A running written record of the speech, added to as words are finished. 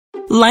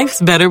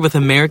Life's better with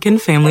American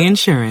Family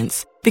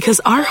Insurance because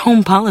our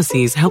home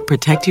policies help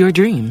protect your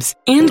dreams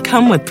and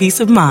come with peace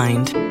of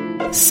mind.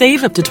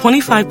 Save up to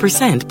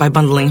 25% by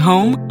bundling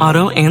home,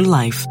 auto, and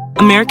life.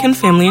 American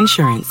Family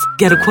Insurance.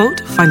 Get a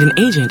quote, find an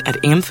agent at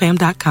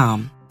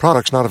amfam.com.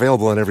 Products not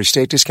available in every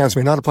state. Discounts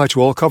may not apply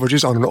to all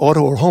coverages on an auto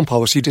or home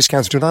policy.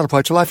 Discounts do not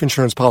apply to life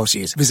insurance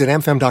policies. Visit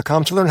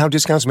amfam.com to learn how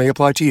discounts may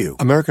apply to you.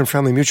 American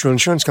Family Mutual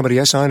Insurance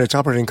Company, SI, and its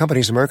operating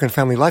companies, American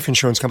Family Life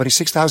Insurance Company,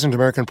 6000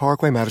 American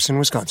Parkway, Madison,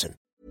 Wisconsin.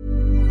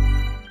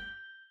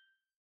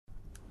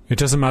 It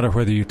doesn't matter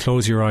whether you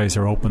close your eyes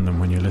or open them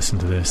when you listen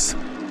to this,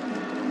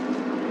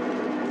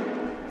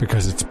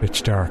 because it's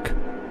pitch dark.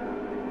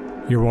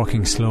 You're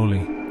walking slowly,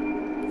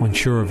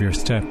 unsure of your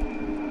step.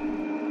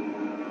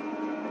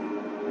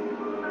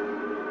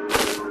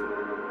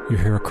 You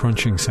hear a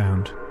crunching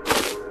sound,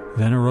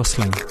 then a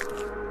rustling.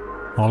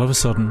 All of a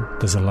sudden,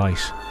 there's a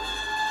light.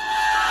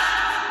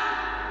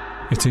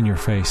 It's in your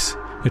face.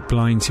 It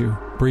blinds you,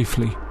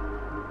 briefly.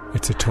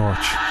 It's a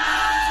torch.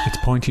 It's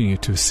pointing you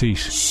to a seat.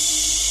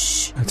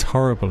 Shh. It's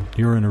horrible.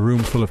 You're in a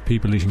room full of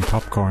people eating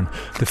popcorn.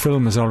 The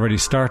film has already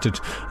started,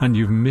 and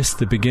you've missed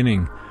the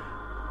beginning.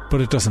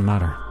 But it doesn't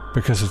matter,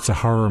 because it's a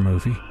horror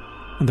movie.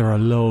 And there are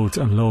loads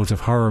and loads of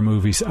horror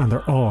movies, and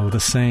they're all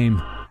the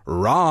same.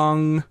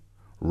 Wrong.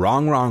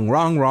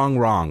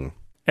 Wrong.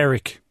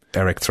 Eric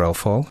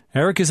Threlfall.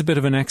 Eric is a bit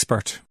of an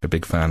expert. A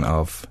big fan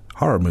of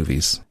horror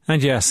movies.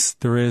 And yes,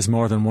 there is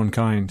more than one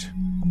kind.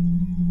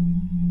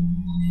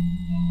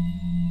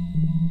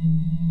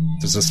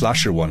 There's a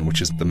slasher one,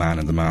 which is the man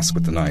in the mask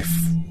with the knife,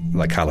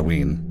 like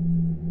Halloween.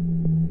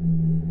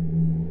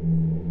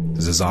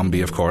 There's a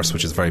zombie, of course,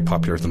 which is very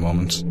popular at the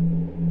moment.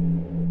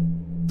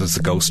 There's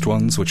the ghost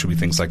ones, which would be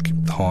things like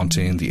The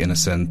Haunting, The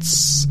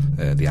Innocents,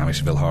 the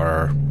Amityville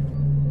Horror.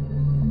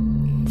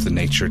 The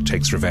nature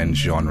takes revenge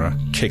genre,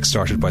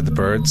 kick-started by The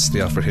Birds,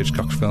 the Alfred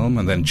Hitchcock film,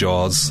 and then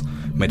Jaws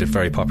made it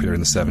very popular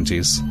in the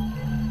 70s.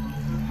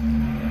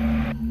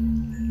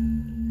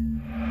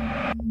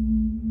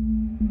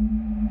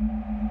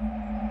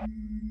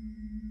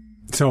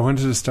 So when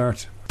did it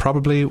start?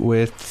 Probably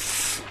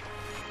with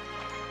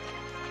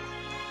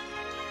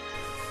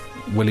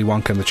Willy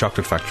Wonka and the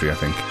Chocolate Factory, I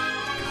think.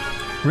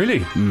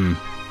 Really?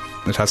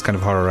 It has kind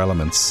of horror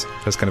elements.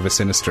 It has kind of a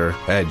sinister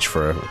edge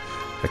for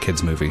a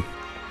kid's movie.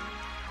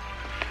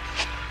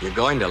 You're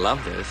going to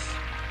love this.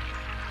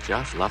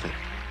 Just love it.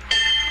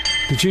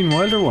 The Gene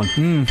Wilder one?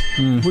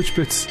 Which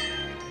bits?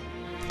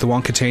 The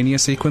Wonkatania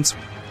sequence,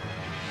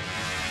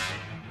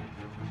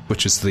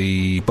 which is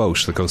the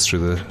boat that goes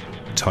through the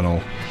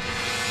tunnel,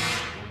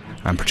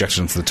 and projected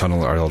into the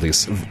tunnel are all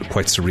these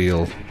quite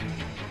surreal,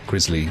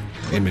 grisly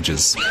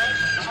images,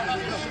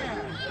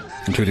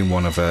 including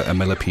one of a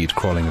millipede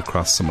crawling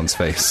across someone's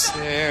face.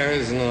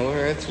 There's no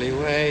earthly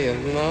way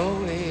of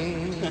knowing.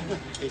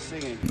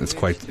 It's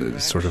quite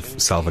sort of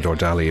Salvador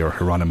Dali or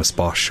Hieronymus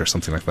Bosch or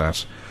something like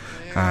that.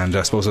 And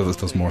I suppose it was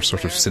those more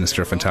sort of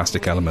sinister,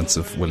 fantastic elements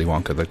of Willy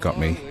Wonka that got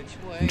me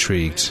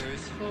intrigued.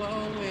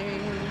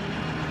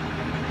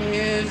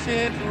 Is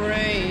it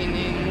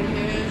raining?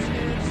 Is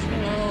it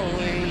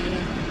snowing?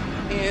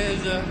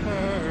 Is a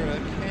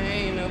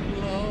hurricane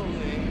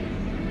a-blowing?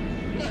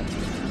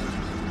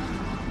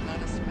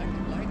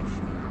 Unexpected light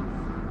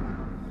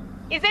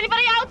show. Is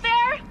anybody out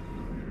there?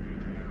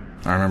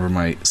 I remember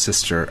my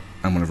sister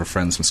and one of her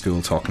friends from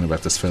school talking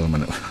about this film,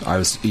 and I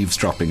was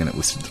eavesdropping, and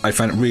I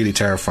found it really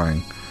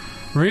terrifying.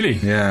 Really?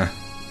 Yeah.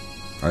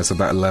 I was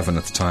about 11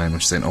 at the time,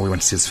 and she's saying, we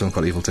went to see this film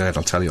called Evil Dead,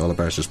 I'll tell you all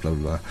about it, blah,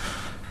 blah, blah.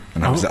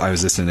 And I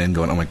was listening in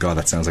going, oh my god,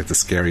 that sounds like the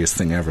scariest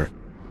thing ever.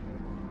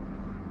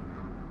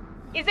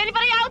 Is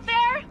anybody out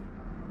there?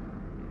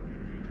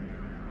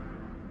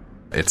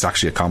 It's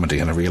actually a comedy,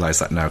 and I realise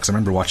that now, because I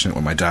remember watching it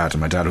with my dad,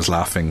 and my dad was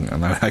laughing,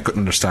 and I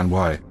couldn't understand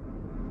why.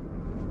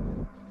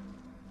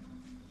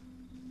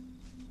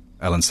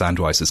 Ellen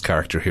Sandweiss's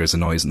character hears a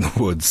noise in the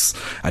woods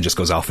and just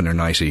goes off in her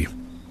nightie.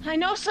 I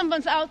know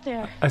someone's out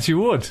there. As you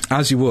would.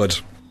 As you would.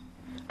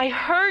 I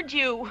heard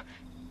you.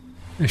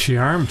 Is she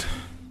armed?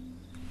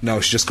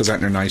 No, she just goes out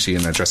in her nightie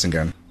in a dressing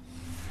gown.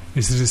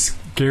 Is it a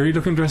scary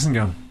looking dressing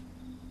gown?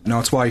 No,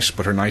 it's white,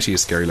 but her nightie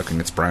is scary looking.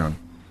 It's brown.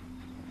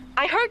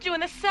 I heard you in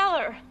the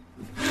cellar.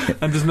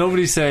 And does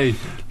nobody say,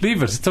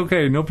 leave it, it's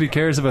okay, nobody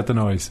cares about the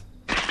noise?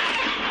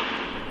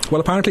 Well,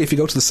 apparently if you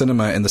go to the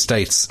cinema in the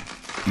States,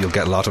 you'll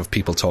get a lot of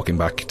people talking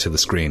back to the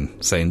screen,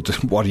 saying,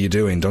 what are you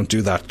doing? Don't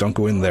do that. Don't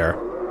go in there.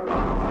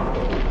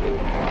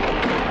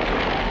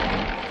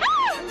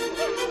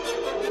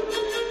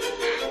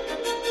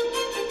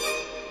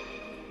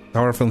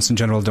 Horror films in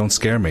general don't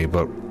scare me,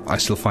 but I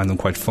still find them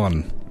quite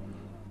fun.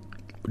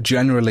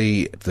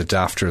 Generally, the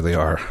dafter they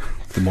are,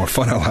 the more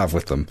fun I'll have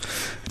with them.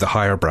 The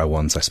higher brow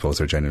ones, I suppose,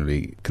 are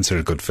generally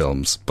considered good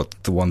films, but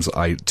the ones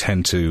I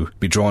tend to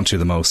be drawn to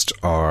the most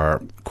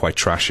are quite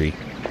trashy.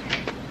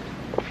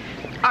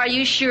 Are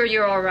you sure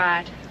you're all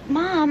right?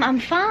 Mom, I'm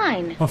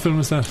fine. What film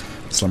is that?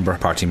 Slumber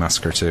Party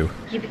Massacre 2.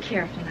 You be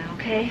careful now,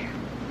 okay?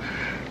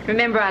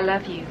 Remember, I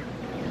love you.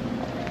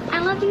 I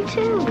love you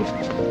too.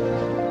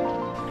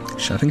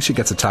 I think she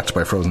gets attacked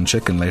by a frozen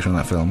chicken later in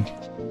that film.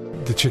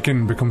 The the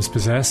chicken becomes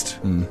possessed.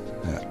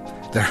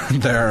 Yeah.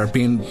 They're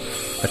being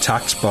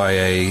attacked by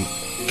a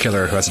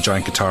killer who has a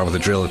giant guitar with a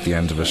drill at the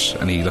end of it,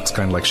 and he looks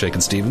kind of like Shakin'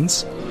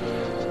 Stevens.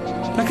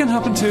 That can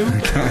happen too.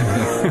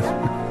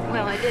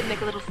 Well, I did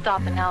make a little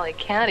stop in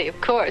Alicante, of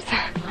course.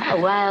 A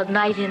wild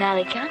night in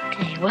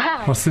Alicante.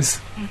 Wow. What's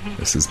this?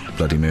 This is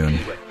Bloody Moon.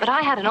 But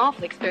I had an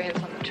awful experience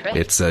on the trip.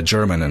 It's a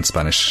German and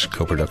Spanish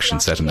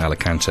co-production set in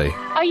Alicante.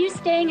 Are you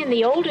staying in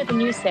the old or the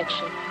new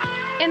section?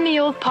 In the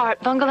old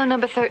part, bungalow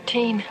number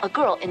 13. A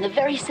girl in the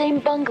very same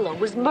bungalow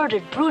was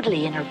murdered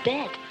brutally in her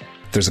bed.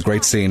 There's a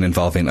great scene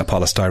involving a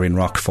polystyrene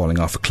rock falling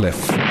off a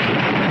cliff.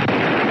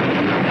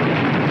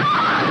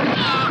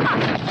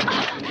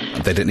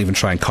 They didn't even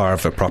try and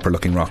carve a proper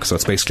looking rock, so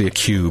it's basically a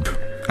cube,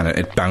 and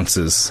it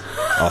bounces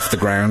off the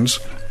ground.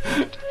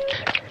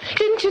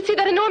 Didn't you see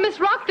that enormous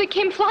rock that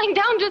came flying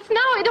down just now?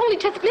 It only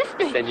just missed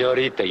me.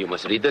 Senorita, you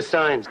must read the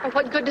signs. Oh,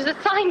 what good does a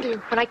sign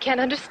do when I can't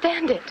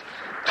understand it?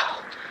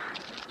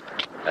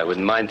 I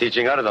wouldn't mind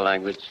teaching her the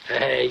language.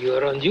 Hey,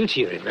 you're on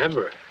duty,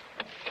 remember?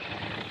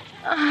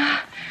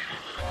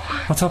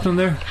 What's happening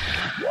there?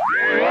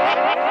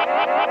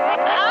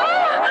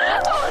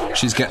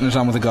 She's getting it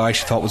on with a guy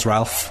she thought was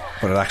Ralph,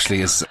 but it actually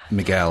is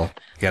Miguel.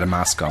 He had a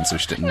mask on, so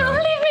she didn't know.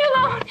 Leave me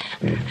alone.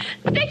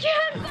 Take your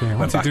hands. Okay,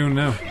 what's he doing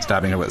now?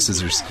 Stabbing her with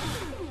scissors.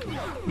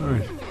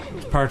 Right.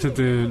 Part of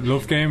the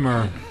love game,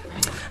 or?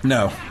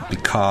 No,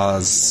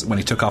 because when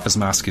he took off his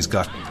mask, he's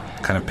got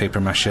kind of paper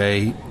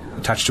mache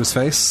attached to his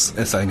face.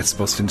 I think it's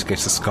supposed to indicate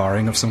a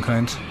scarring of some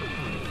kind.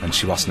 And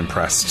she wasn't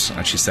impressed,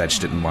 and she said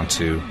she didn't want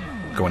to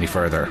go any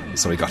further,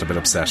 so he got a bit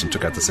upset and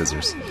took out the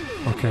scissors.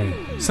 Okay,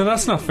 so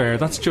that's not fair.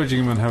 That's judging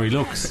him on how he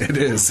looks. It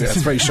is, yeah, it's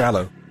very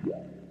shallow.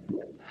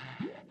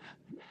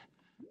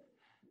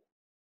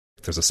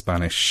 There's a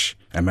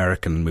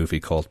Spanish-American movie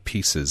called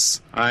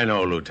Pieces. I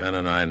know,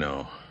 Lieutenant, I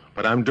know.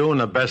 But I'm doing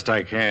the best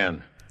I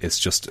can.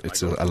 It's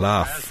a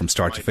laugh from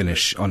start to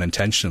finish,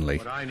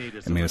 unintentionally. I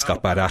mean, it's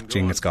got bad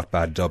acting, it's got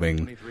bad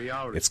dubbing,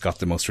 it's got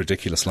the most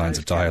ridiculous lines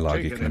of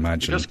dialogue you can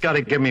imagine. You just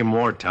gotta give me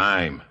more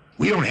time.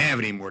 We don't have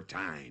any more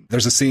time.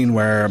 There's a scene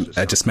where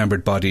a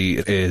dismembered body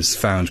is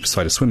found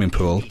beside a swimming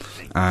pool,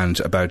 and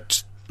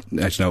about,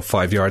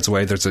 5 yards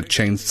away there's a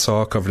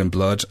chainsaw covered in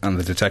blood, and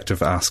the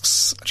detective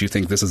asks, do you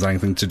think this has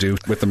anything to do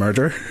with the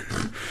murder?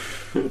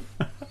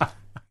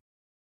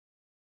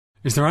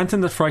 Is there anything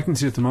that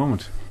frightens you at the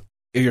moment?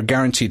 You're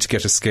guaranteed to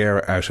get a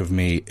scare out of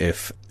me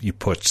if you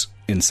put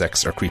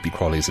insects or creepy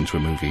crawlies into a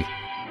movie.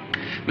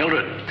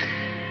 Mildred,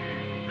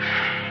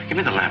 give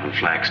me the lamp and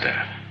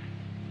flagstaff.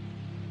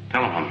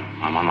 Tell him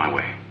I'm on my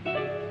way.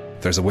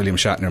 There's a William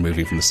Shatner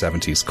movie from the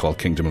 70s called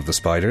Kingdom of the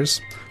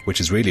Spiders,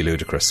 which is really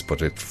ludicrous,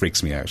 but it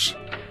freaks me out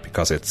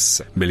because it's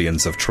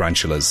millions of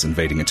tarantulas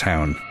invading a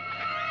town.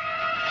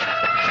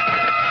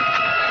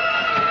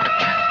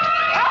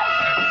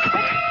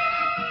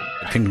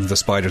 Kingdom of the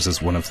Spiders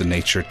is one of the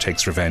nature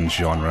takes revenge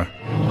genre.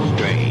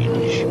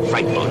 Strange,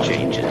 frightful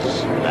changes.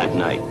 That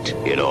night,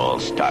 it all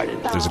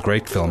started. There's a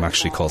great film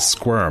actually called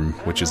Squirm,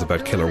 which is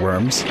about killer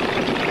worms.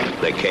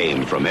 They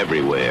came from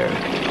everywhere.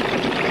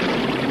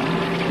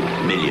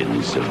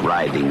 Millions of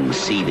writhing,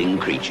 seething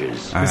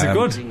creatures. Is it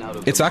good?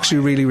 It's actually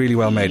really, really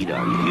well made.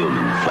 On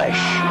human flesh.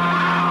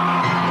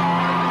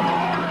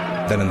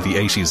 Then in the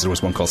 80s there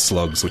was one called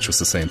Slugs, which was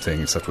the same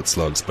thing except with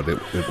slugs, but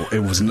it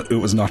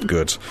was not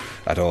good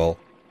at all.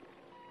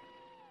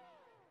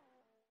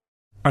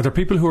 Are there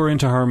people who are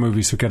into horror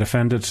movies who get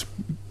offended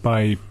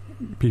by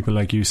people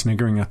like you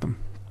sniggering at them?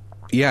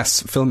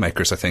 Yes,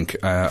 filmmakers, I think.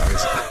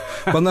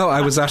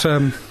 I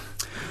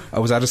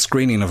was at a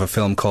screening of a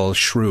film called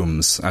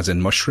Shrooms, as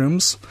in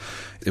mushrooms.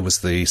 It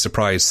was the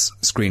surprise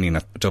screening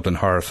at Dublin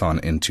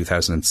Horrorthon in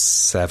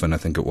 2007, I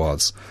think it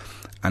was.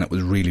 And it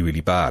was really,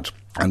 really bad.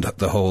 And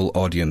the whole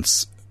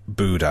audience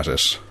booed at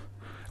it.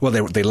 Well,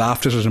 they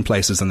laughed at it in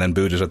places and then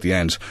booed it at the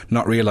end,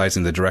 not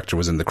realising the director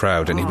was in the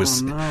crowd, and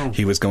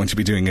he was going to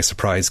be doing a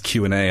surprise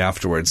Q&A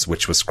afterwards,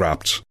 which was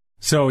scrapped.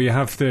 So you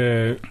have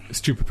the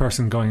stupid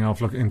person going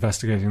off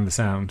investigating the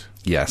sound?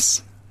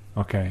 Yes.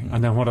 Okay,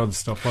 and then what other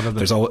stuff?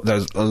 There's a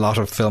lot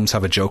of films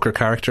have a Joker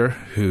character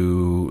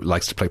who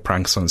likes to play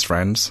pranks on his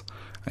friends.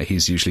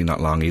 He's usually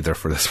not long either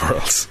for this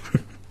world.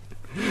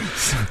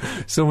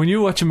 So when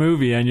you watch a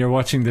movie and you're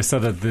watching the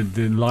sort of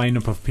the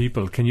lineup of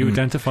people, can you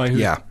identify who?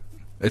 Yeah.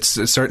 It's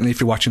certainly, if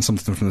you're watching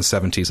something from the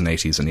 70s and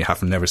 80s and you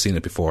haven't never seen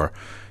it before,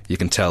 you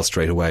can tell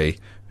straight away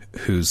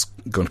who's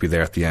going to be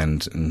there at the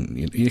end,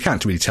 and you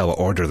can't really tell what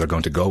order they're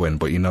going to go in,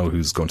 but you know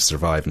who's going to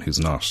survive and who's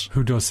not.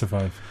 Who does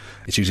survive?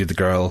 It's usually the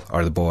girl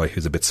or the boy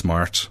who's a bit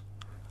smart.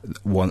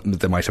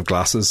 They might have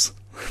glasses,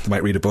 they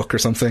might read a book or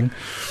something.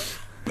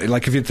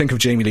 Like if you think of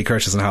Jamie Lee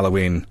Curtis in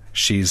Halloween,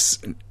 she's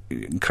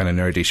kind of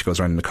nerdy, she goes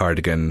around in a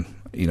cardigan,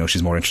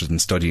 she's more interested in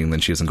studying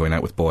than she is in going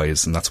out with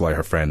boys, and that's why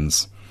her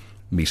friends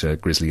meet a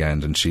grisly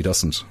end and she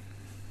doesn't.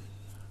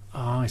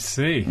 Oh, I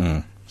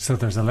see. So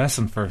there's a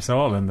lesson for us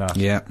all in that.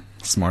 Yeah,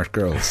 smart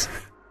girls.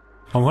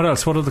 And what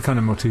else? What other kind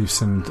of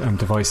motifs and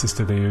devices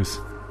do they use?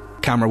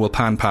 Camera will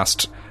pan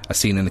past a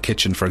scene in the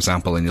kitchen, for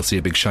example, and you'll see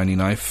a big shiny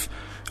knife,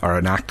 or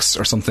an axe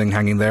or something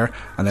hanging there,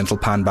 and then it'll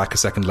pan back a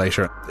second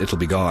later, it'll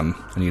be gone,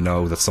 and you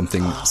know that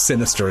something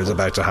sinister is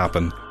about to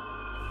happen.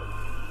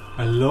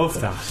 I love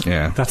that.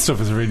 Yeah. That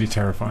stuff is really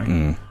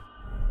terrifying.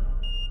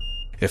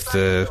 If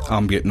the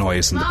ambient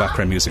noise and the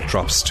background music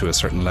drops to a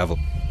certain level,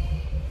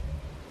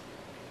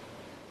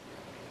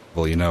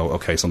 well, you know,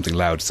 okay, something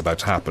loud is about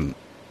to happen.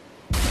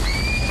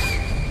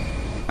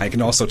 I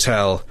can also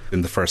tell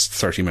in the first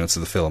 30 minutes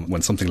of the film,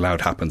 when something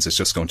loud happens, it's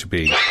just going to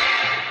be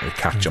a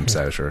cat jumps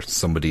out or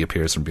somebody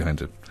appears from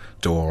behind a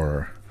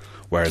door.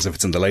 Whereas if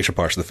it's in the later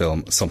part of the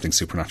film, something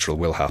supernatural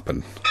will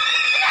happen.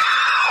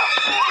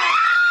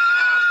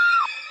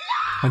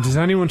 And does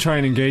anyone try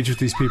and engage with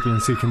these people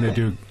and see can they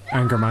do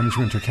anger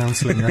management or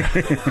counselling?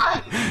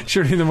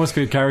 Surely there must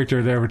be a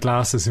character there with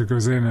glasses who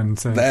goes in and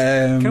says,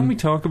 can we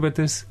talk about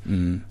this?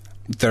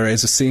 There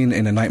is a scene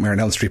in A Nightmare on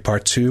Elm Street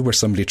Part 2 where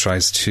somebody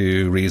tries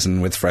to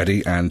reason with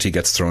Freddy and he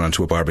gets thrown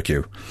onto a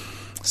barbecue.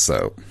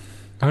 So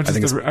how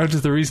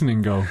does the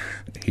reasoning go?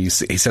 He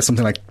says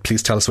something like,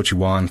 please tell us what you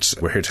want,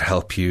 we're here to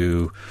help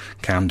you,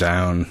 calm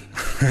down.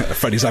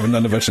 Freddy's having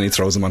none of it and he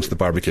throws him onto the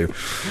barbecue.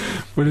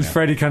 Well, is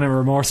Freddy kind of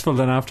remorseful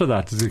then after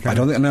that? Does he I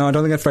don't think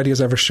that Freddy has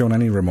ever shown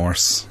any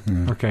remorse.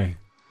 Okay.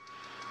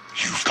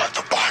 You've got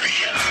the body,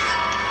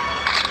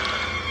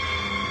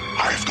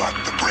 I've got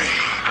the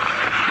brain.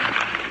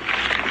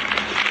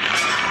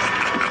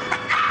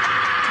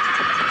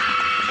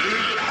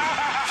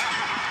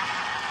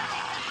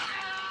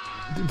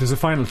 There's a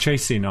final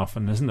chase scene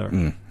often, isn't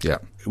there? Yeah.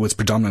 It was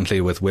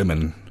predominantly with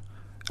women,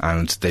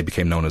 and they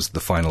became known as the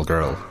final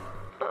girl.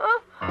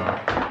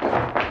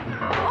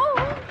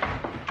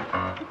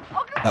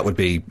 That would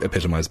be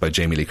epitomised by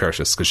Jamie Lee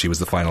Curtis, because she was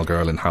the final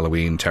girl in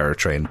Halloween, Terror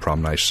Train,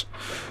 Prom Night,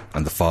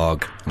 and The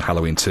Fog, and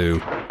Halloween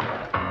 2.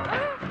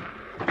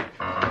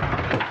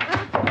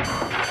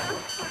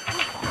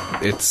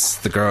 It's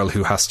the girl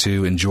who has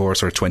to endure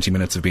sort of 20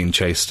 minutes of being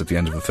chased at the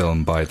end of the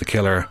film by the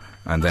killer,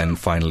 and then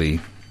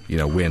finally, you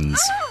know, wins.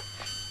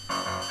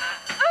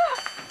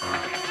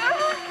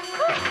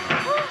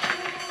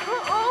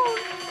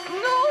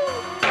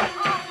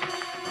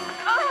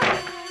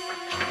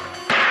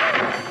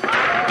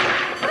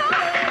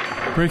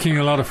 Breaking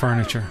a lot of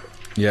furniture.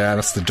 Yeah,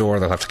 that's the door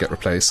that'll have to get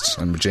replaced,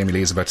 and Jamie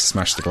Lee's about to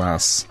smash the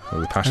glass. Well,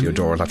 the patio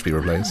door will have to be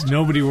replaced.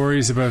 Nobody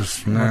worries about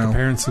what the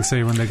parents will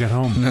say when they get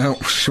home. No,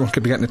 she won't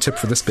be getting a tip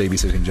for this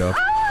babysitting job.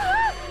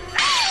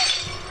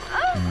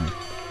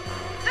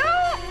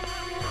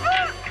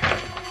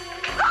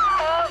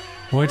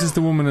 Why does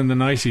the woman in the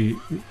nightie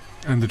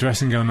and the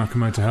dressing gown not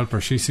come out to help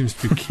her? She seems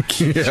to be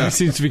keen, she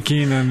seems to be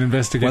keen on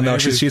investigating. Well, no,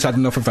 she's had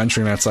enough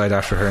adventuring outside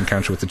after her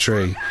encounter with the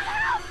tree.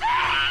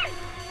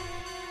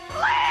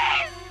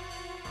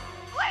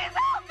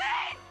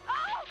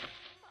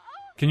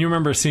 Can you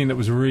remember a scene that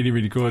was really,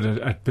 really good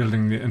at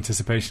building the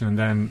anticipation and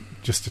then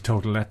just a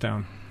total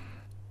letdown?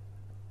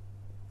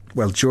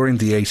 Well, during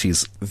the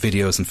 80s,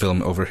 videos and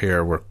film over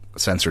here were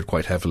censored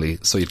quite heavily,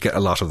 so you'd get a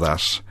lot of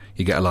that.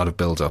 You get a lot of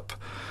build-up,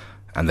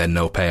 and then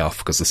no payoff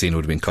because the scene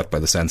would have been cut by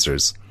the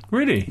censors.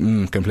 Really?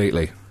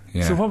 Completely,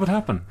 yeah. So what would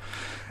happen?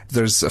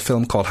 There's a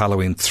film called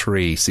Halloween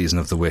 3, Season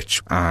of the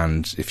Witch,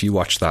 and if you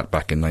watched that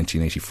back in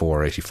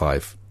 1984 or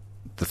 85...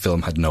 the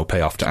film had no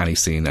payoff to any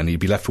scene, and you'd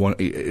be left one.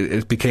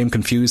 It became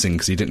confusing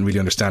because you didn't really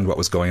understand what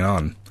was going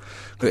on.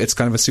 It's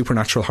kind of a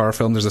supernatural horror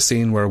film. There's a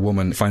scene where a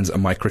woman finds a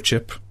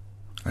microchip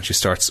and she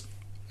starts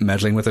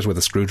meddling with it with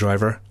a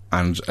screwdriver,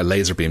 and a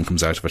laser beam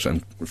comes out of it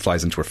and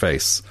flies into her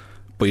face.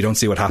 But you don't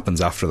see what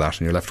happens after that,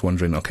 and you're left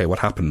wondering, okay, what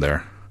happened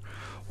there?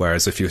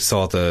 Whereas if you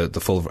saw the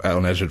full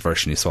unedited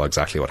version, you saw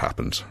exactly what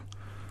happened.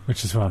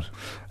 Which is what?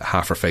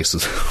 Half her face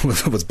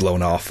was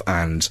blown off,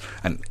 and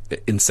an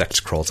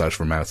insect crawls out of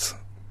her mouth.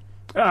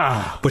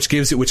 Which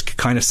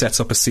kind of sets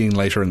up a scene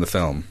later in the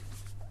film.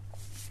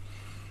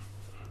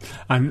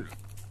 And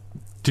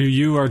do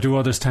you or do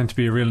others tend to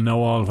be a real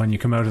know-all when you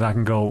come out of that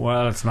and go,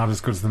 well, it's not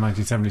as good as the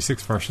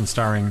 1976 version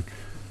starring...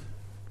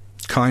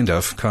 Kind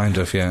of,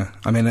 yeah.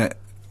 I mean,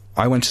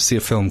 I went to see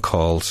a film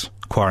called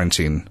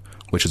Quarantine,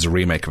 which is a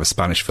remake of a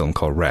Spanish film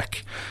called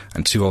Wreck,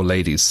 and two old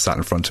ladies sat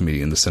in front of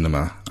me in the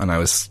cinema, and I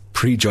was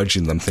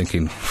prejudging them,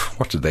 thinking,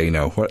 what do they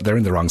know? They're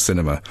in the wrong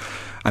cinema.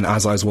 And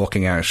as I was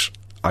walking out,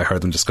 I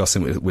heard them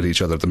discussing with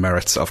each other the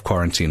merits of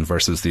Quarantine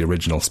versus the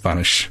original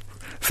Spanish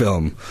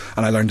film,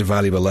 and I learned a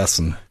valuable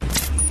lesson.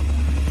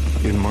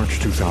 In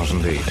March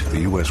 2008, the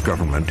U.S.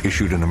 government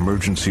issued an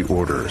emergency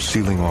order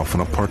sealing off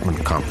an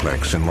apartment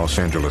complex in Los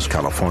Angeles,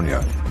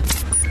 California.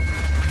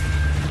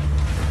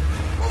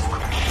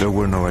 There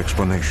were no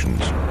explanations.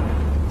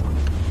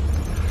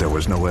 There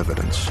was no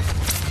evidence.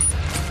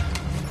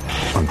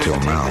 Until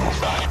now.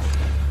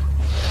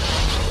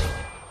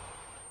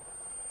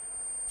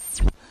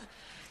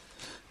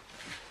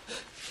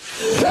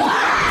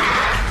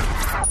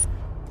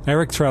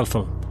 Eric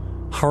Threlfall,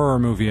 horror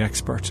movie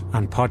expert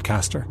and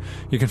podcaster.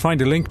 You can find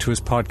a link to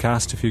his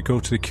podcast if you go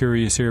to the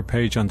Curious Ear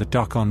page on the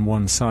Doc on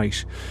One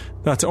site.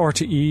 That's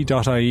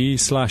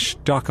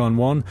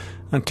rte.ie/DocOn1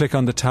 and click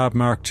on the tab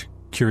marked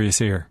Curious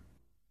Ear.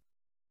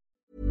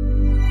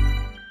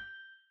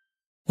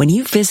 When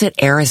you visit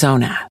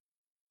Arizona,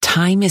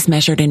 time is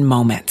measured in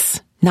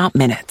moments, not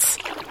minutes.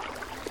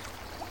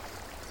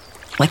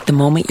 Like the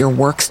moment your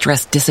work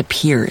stress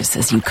disappears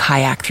as you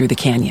kayak through the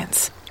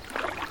canyons.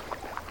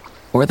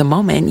 Or the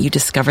moment you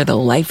discover the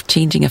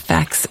life-changing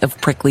effects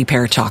of prickly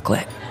pear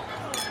chocolate.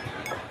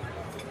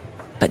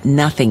 But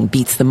nothing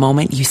beats the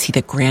moment you see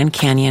the Grand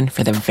Canyon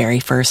for the very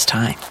first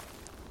time.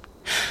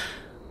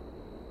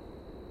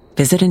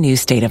 Visit a new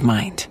state of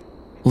mind.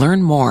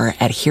 Learn more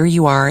at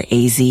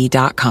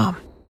hereyouareaz.com.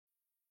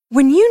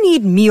 When you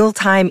need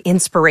mealtime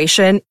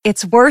inspiration,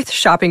 it's worth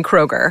shopping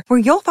Kroger, where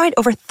you'll find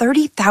over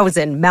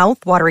 30,000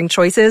 mouth-watering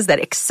choices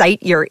that excite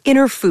your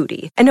inner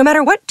foodie. And no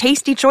matter what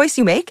tasty choice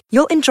you make,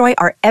 you'll enjoy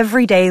our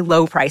everyday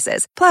low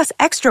prices, plus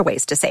extra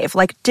ways to save,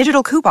 like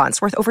digital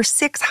coupons worth over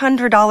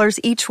 $600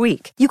 each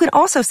week. You can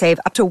also save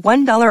up to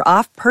 $1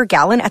 off per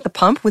gallon at the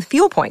pump with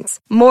fuel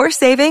points. More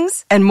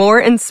savings and more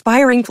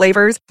inspiring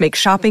flavors make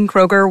shopping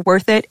Kroger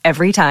worth it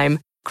every time.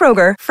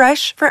 Kroger,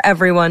 fresh for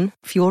everyone.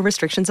 Fuel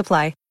restrictions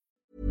apply.